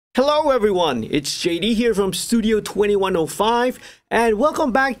Hello everyone, it's JD here from Studio 2105 and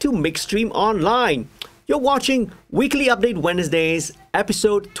welcome back to MixStream Online. You're watching Weekly Update Wednesdays,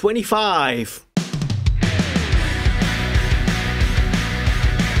 episode 25.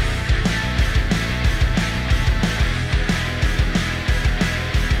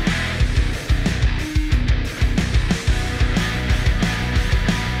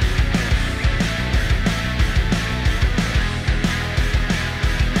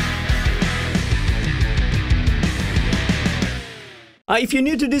 If you're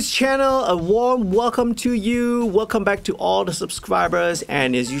new to this channel, a warm welcome to you. Welcome back to all the subscribers,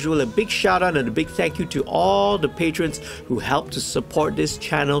 and as usual, a big shout out and a big thank you to all the patrons who help to support this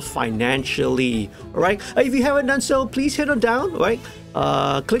channel financially. Alright, if you haven't done so, please head on down, right?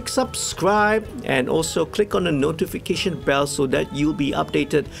 Click subscribe and also click on the notification bell so that you'll be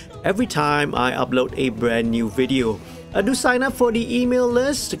updated every time I upload a brand new video. Do sign up for the email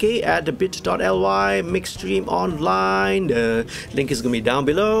list, okay, at the bit.ly MixStream Online. The link is gonna be down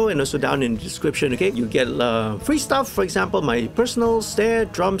below and also down in the description, okay? You get free stuff, for example, my personal snare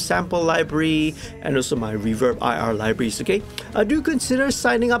drum sample library and also my reverb IR libraries, okay? Do consider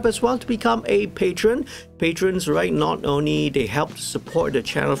signing up as well to become a patron. Patrons, right, not only they help to support the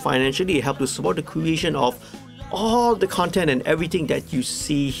channel financially, they help to support the creation of all the content and everything that you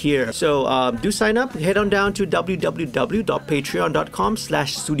see here. So do sign up. Head on down to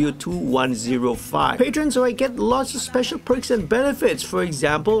www.patreon.com/studio2105. Patrons, right, get lots of special perks and benefits. For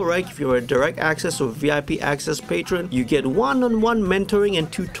example, right, if you're a direct access or VIP access patron, you get one-on-one mentoring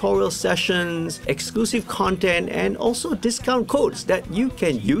and tutorial sessions, exclusive content, and also discount codes that you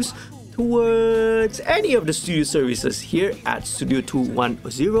can use towards any of the studio services here at Studio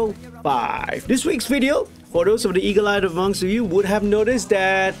 2105. This week's video, for those of the eagle-eyed amongst you, would have noticed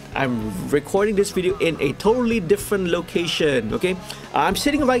that I'm recording this video in a totally different location, okay? I'm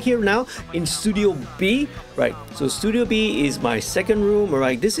sitting right here now in Studio B, right? So Studio B is my second room,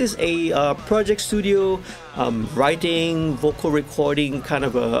 alright? This is a project studio, writing, vocal recording kind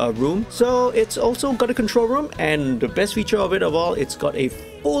of a room. So it's also got a control room, and the best feature of it of all, it's got a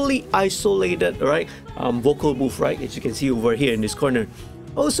fully isolated, right, vocal booth, right? As you can see over here in this corner.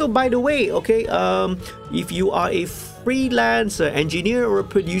 Also, by the way, okay, if you are a freelance engineer or a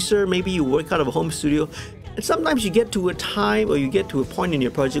producer, maybe you work out of a home studio, and sometimes you get to a time or you get to a point in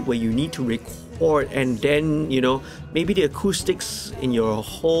your project where you need to record, and then, you know, maybe the acoustics in your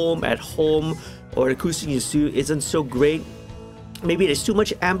home, at home, or the acoustics in your studio isn't so great. Maybe there's too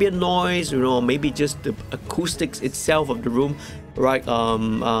much ambient noise, you know, maybe just the acoustics itself of the room, right,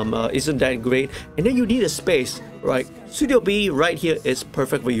 isn't that great, and then you need a space, right? Studio B right here is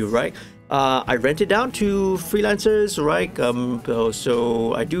perfect for you, right? I rent it out to freelancers, right?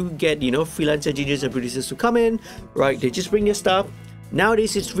 So I do get, you know, freelance engineers and producers to come in, right? They just bring their stuff.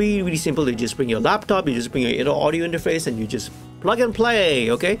 Nowadays, it's really simple. You just bring your laptop, you just bring your audio interface, and you just plug and play,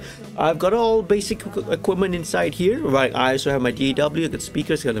 okay? I've got all basic equipment inside here, right? I also have my DAW, got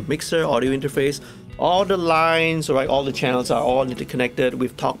speakers, got a mixer, audio interface, all the lines, right? All the channels are all interconnected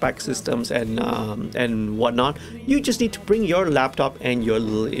with talkback systems and whatnot. You just need to bring your laptop and your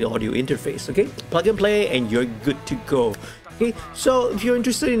audio interface, okay? Plug and play, and you're good to go. Okay, so if you're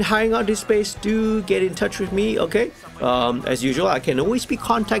interested in hiring out this space, do get in touch with me, okay? As usual, I can always be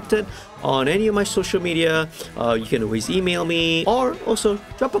contacted on any of my social media. You can always email me or also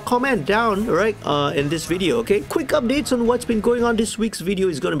drop a comment down, right, in this video, okay? Quick updates on what's been going on. This week's video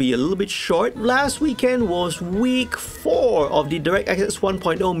is going to be a little bit short. Last weekend was week 4 of the Direct Access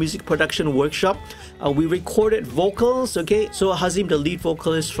 1.0 music production workshop. We recorded vocals, okay? So Hazim, the lead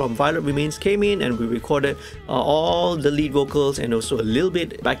vocalist from Violet Remains, came in and we recorded all the lead vocals and also a little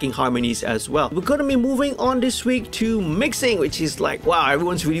bit backing harmonies as well. We're going to be moving on this week to mixing, which is like, wow,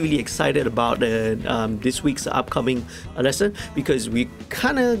 everyone's really excited about this week's upcoming lesson, because we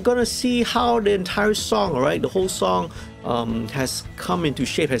kind of gonna see how the entire song, right, the whole song has come into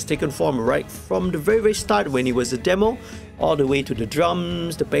shape, has taken form, right, from the very start when it was a demo, all the way to the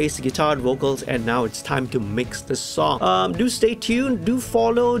drums, the bass, the guitar, the vocals, and now it's time to mix the song. Do stay tuned, do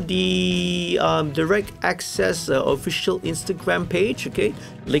follow the Direct Access official Instagram page, okay?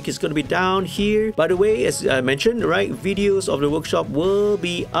 Link is going to be down here. By the way, as I mentioned, right, videos of the workshop will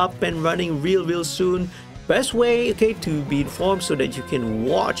be up and running real soon. Best way, okay, to be informed so that you can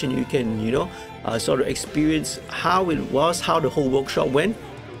watch and you can, you know, sort of experience how it was, how the whole workshop went.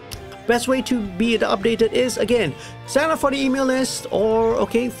 Best way to be updated is, again, sign up for the email list or,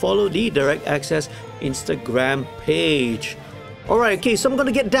 okay, follow the Direct Access Instagram page. Alright, okay, so I'm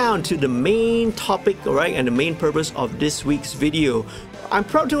gonna get down to the main topic, alright, and the main purpose of this week's video. I'm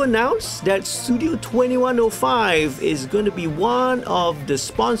proud to announce that Studio 2105 is going to be one of the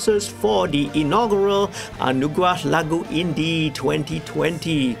sponsors for the inaugural Anugerah Lagu Indie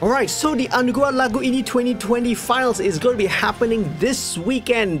 2020. Alright, so the Anugerah Lagu Indie 2020 finals is going to be happening this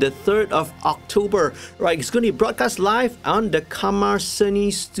weekend, the 3rd of October. Right, it's going to be broadcast live on the Kamar Seni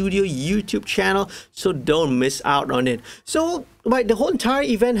Studio YouTube channel, so don't miss out on it. So right, the whole entire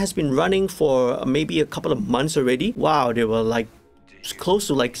event has been running for maybe a couple of months already. Wow, there were like close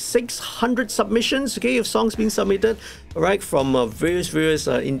to like 600 submissions, okay, of songs being submitted, right, from various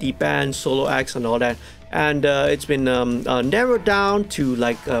indie bands, solo acts and all that. And it's been narrowed down to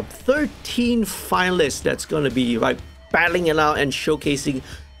like 13 finalists that's going to be right battling it out and showcasing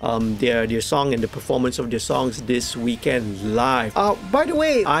their song and the performance of their songs this weekend live. By the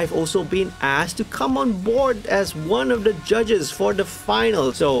way, I've also been asked to come on board as one of the judges for the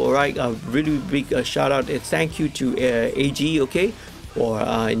final. So, alright, a really big shout out and thank you to AG, okay, for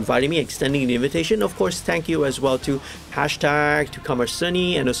inviting me, extending the invitation. Of course, thank you as well to Hashtag, to Kamar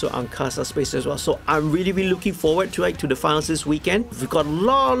Seni, and also Angkasa Space as well. So I'm really looking forward to the finals this weekend. We've got a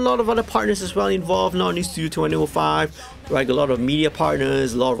lot of other partners as well involved, not only Studio 2005, right, a lot of media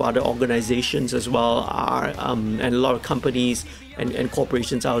partners, a lot of other organizations as well are, and a lot of companies and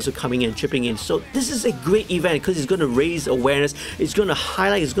corporations are also coming and chipping in. So this is a great event because it's going to raise awareness, it's going to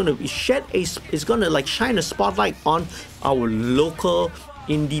highlight, it's going to it's going to like shine a spotlight on our local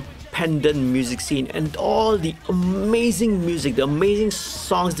independent music scene and all the amazing music, the amazing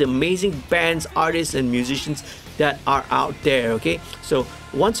songs, the amazing bands, artists and musicians that are out there. Okay, so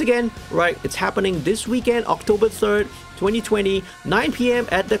once again, right, it's happening this weekend, October 3rd 2020, 9 p.m.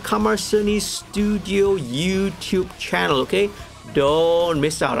 at the Kamar Seni Studio YouTube channel. Okay, don't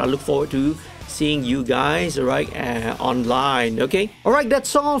miss out. I look forward to seeing you guys, alright, online. Okay, alright,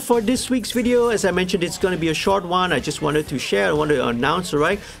 that's all for this week's video. As I mentioned, it's going to be a short one. I just wanted to share, I wanted to announce,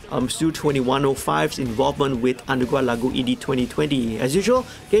 alright, Studio 2105's involvement with Anugerah Lagu Indie 2020. As usual,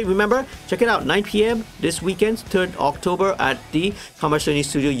 okay, remember, check it out, 9 p.m. this weekend, 3rd October at the Kamar Seni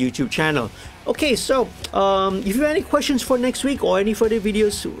Studio YouTube channel. Okay, so if you have any questions for next week or any further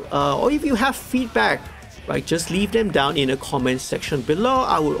videos, or if you have feedback, right, just leave them down in the comment section below.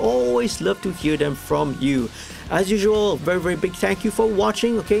 I would always love to hear them from you. As usual, very big thank you for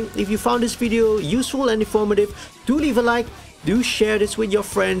watching. Okay, if you found this video useful and informative, do leave a like, do share this with your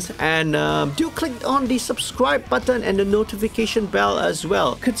friends, and do click on the subscribe button and the notification bell as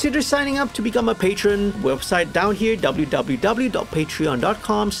well. Consider signing up to become a patron. Website down here,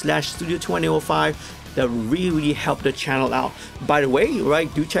 www.patreon.com/studio2005. that really help the channel out. By the way,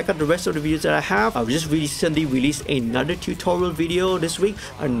 right, do check out the rest of the videos that I have. I've just recently released another tutorial video this week,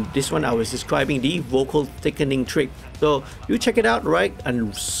 and this one I was describing the vocal thickening trick. So do check it out, right,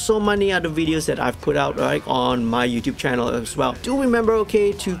 and so many other videos that I've put out, right, on my YouTube channel as well. Do remember,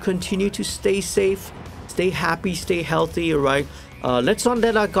 okay, to continue to stay safe, stay happy, stay healthy, alright. Let's not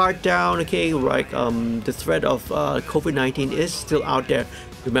let our guard down, okay, right. The threat of COVID-19 is still out there.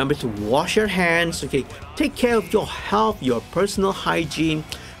 Remember to wash your hands, okay, take care of your health, your personal hygiene,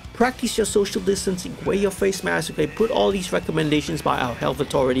 practice your social distancing, wear your face mask, okay, put all these recommendations by our health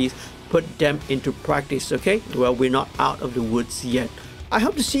authorities, put them into practice, okay. Well, we're not out of the woods yet. I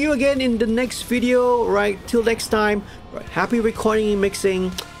hope to see you again in the next video, right. Till next time, right, happy recording and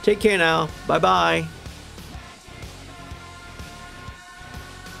mixing. Take care now. Bye bye.